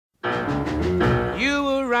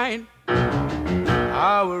right,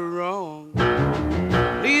 I was wrong.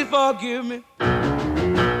 Please forgive me,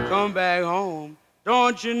 come back home.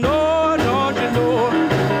 Don't you know, don't you know,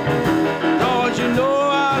 don't you know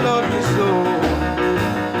I love you so?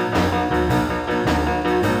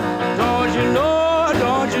 Don't you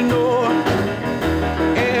know,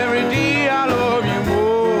 every day I love you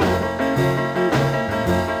more.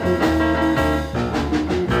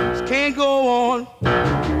 This can't go on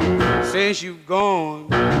since you've gone.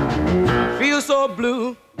 I feel so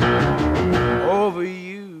blue over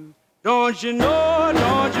you. Don't you know,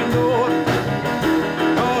 don't you know,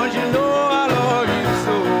 don't you know I love you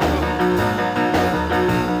so?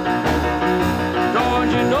 Don't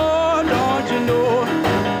you know,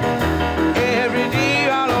 every day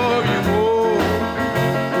I love you more.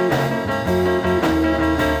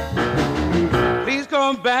 Please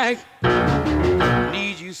come back,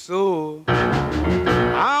 need you so.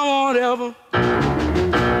 I won't ever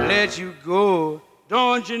let you go.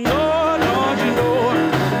 Don't you know, don't you know,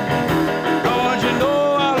 don't you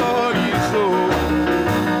know I love you so?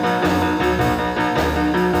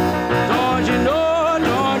 Don't you know,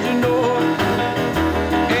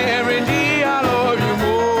 every day I love you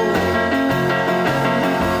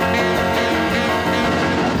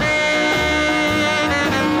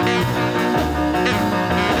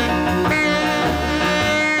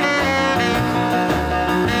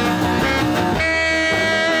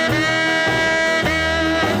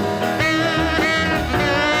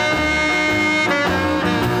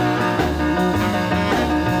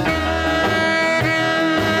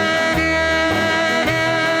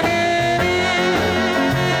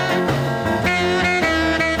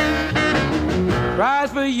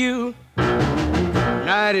cries for you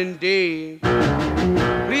night and day.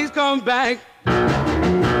 Please come back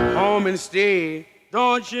home and stay.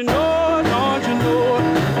 Don't you know, don't you know,